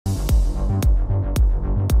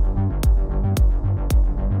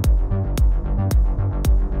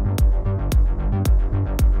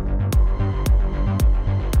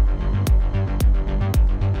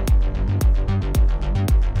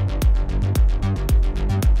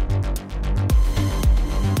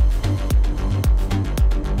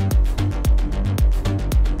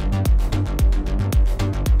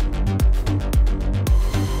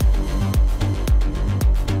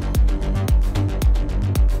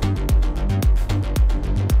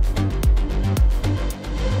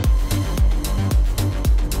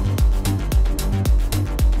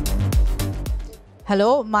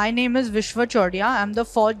Hello, my name is Vishwa Chodia. I'm the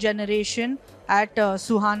fourth generation at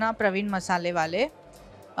Suhana Praveen Masale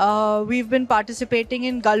Wale. We've been participating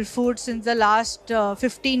in Gulfood since the last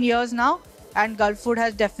 15 years now, and Gulfood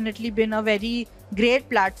has definitely been a very great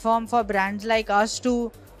platform for brands like us to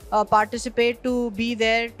participate, to be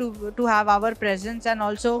there, to have our presence, and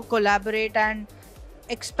also collaborate and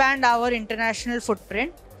expand our international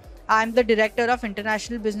footprint. I'm the director of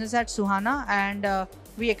international business at Suhana, and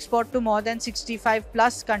we export to more than 65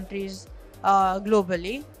 plus countries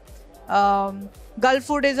globally.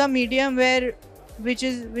 Gulfood is a medium which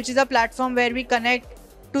is a platform where we connect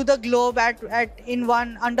to the globe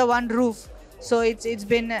under one roof. So it's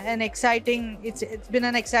been an exciting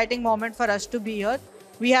moment for us to be here.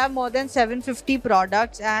 We have more than 750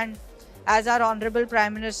 products, and as our Honorable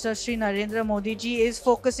Prime Minister Shri Narendra Modi ji is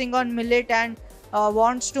focusing on millet and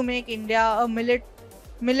wants to make India a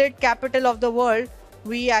millet capital of the world,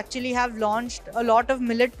 we actually have launched a lot of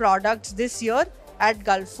millet products this year at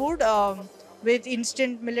Gulfood, with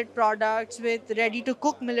instant millet products, with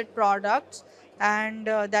ready-to-cook millet products, and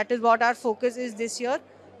that is what our focus is this year.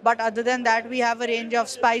 But other than that, we have a range of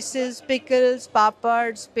spices, pickles,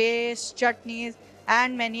 papads, pastes, chutneys,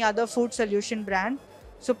 and many other food solution brands.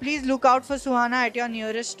 So please look out for Suhana at your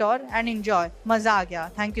nearest store and enjoy. Maza aa gaya.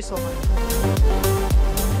 Thank you so much.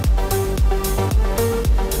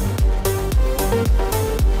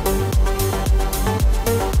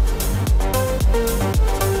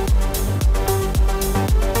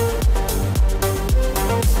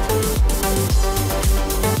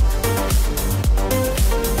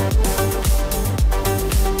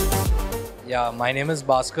 Yeah, my name is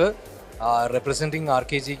Bhaskar, representing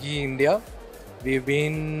RKG Ghee India. We've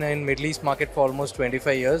been in Middle East market for almost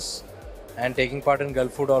 25 years and taking part in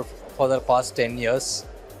Gulfood for the past 10 years.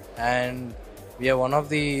 And we are one of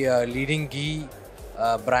the leading ghee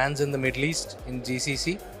brands in the Middle East in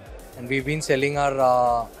GCC. And we've been selling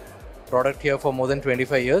our product here for more than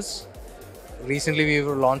 25 years. Recently, we've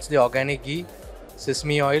launched the organic ghee,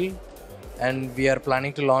 sesame oil, and we are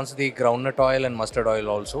planning to launch the groundnut oil and mustard oil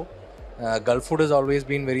also. Gulfood has always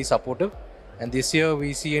been very supportive, and this year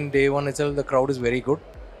we see in day one itself the crowd is very good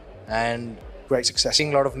and great success.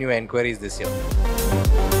 Seeing a lot of new enquiries this year.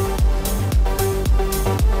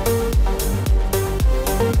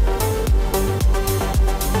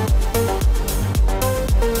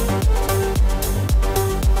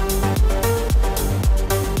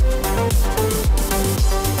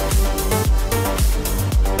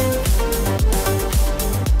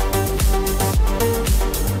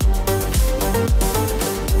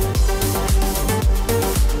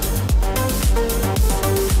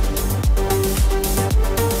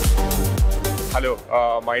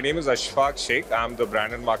 Hello, my name is Ashfaq Sheikh. I'm the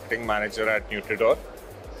brand and marketing manager at Nutridor.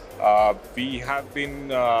 We have been,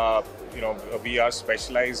 we are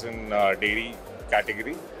specialized in dairy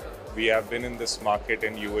category. We have been in this market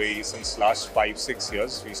in UAE since last 5-6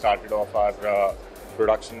 years. We started off our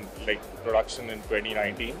production in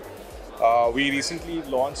 2019. We recently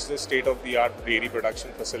launched the state-of-the-art dairy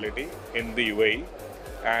production facility in the UAE,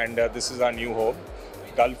 and this is our new home.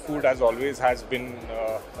 Gulfood as always has been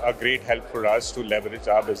a great help for us to leverage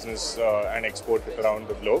our business and export it around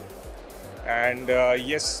the globe. And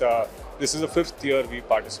yes, this is the 5th year we're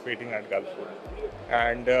participating at Gulfood.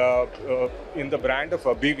 And in the brand of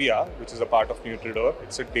Abivia, which is a part of Nutridor,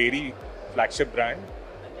 it's a dairy flagship brand.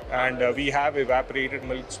 And we have evaporated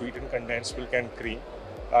milk, sweetened condensed milk and cream.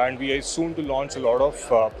 And we are soon to launch a lot of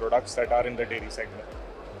products that are in the dairy segment.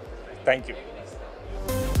 Thank you.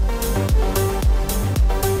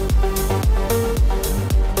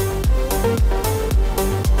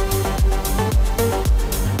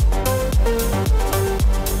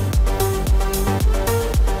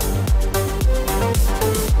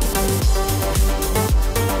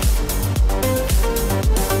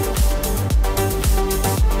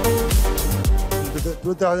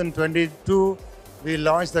 In 2022, we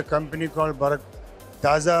launched the company called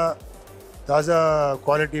Taza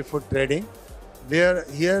Quality Food Trading.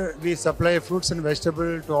 Here we supply fruits and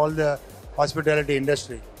vegetables to all the hospitality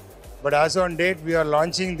industry. But as on date, we are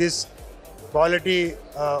launching this quality,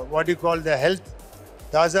 the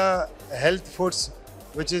Taza Health Foods,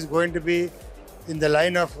 which is going to be in the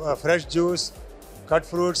line of fresh juice, cut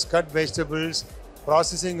fruits, cut vegetables,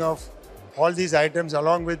 processing of all these items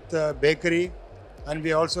along with bakery. And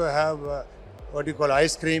we also have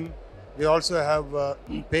ice cream. We also have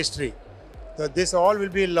pastry. So this all will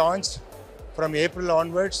be launched from April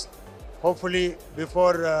onwards, hopefully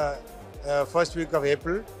before first week of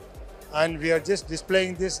April. And we are just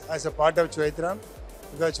displaying this as a part of Chaitram,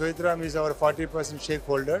 because Chaitram is our 40%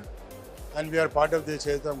 shareholder, and we are part of the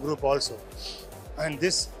Chaitram group also. and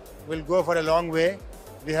this will go for a long way.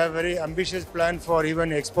 We have very ambitious plan for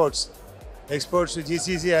even exports to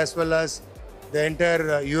GCC as well as the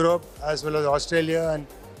entire Europe as well as Australia and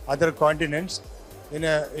other continents in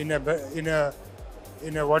a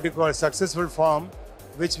what you call successful form,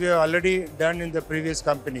 which we have already done in the previous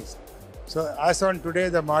companies. So as on today,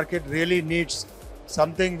 the market really needs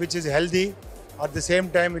something which is healthy. At the same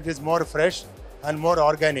time, it is more fresh and more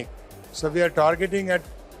organic. So we are targeting at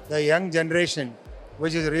the young generation,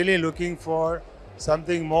 which is really looking for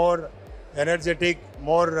something more energetic,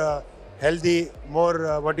 more healthy,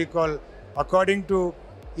 more what you call, according to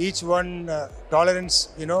each one tolerance,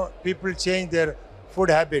 people change their food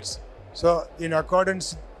habits. So in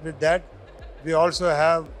accordance with that, we also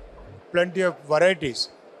have plenty of varieties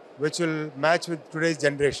which will match with today's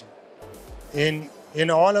generation. In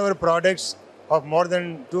all our products, of more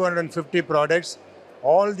than 250 products,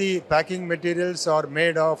 all the packing materials are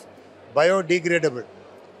made of biodegradable.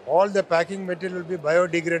 All the packing material will be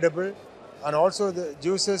biodegradable, and also the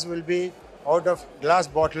juices will be out of glass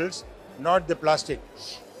bottles, not the plastic.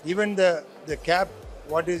 Even the cap,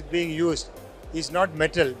 what is being used, is not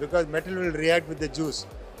metal, because metal will react with the juice.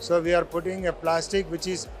 So we are putting a plastic which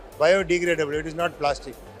is biodegradable, it is not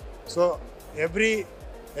plastic. So every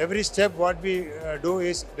step what we do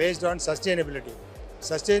is based on sustainability.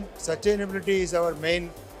 Sustainability is our main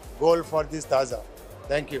goal for this Taza.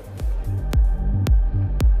 Thank you.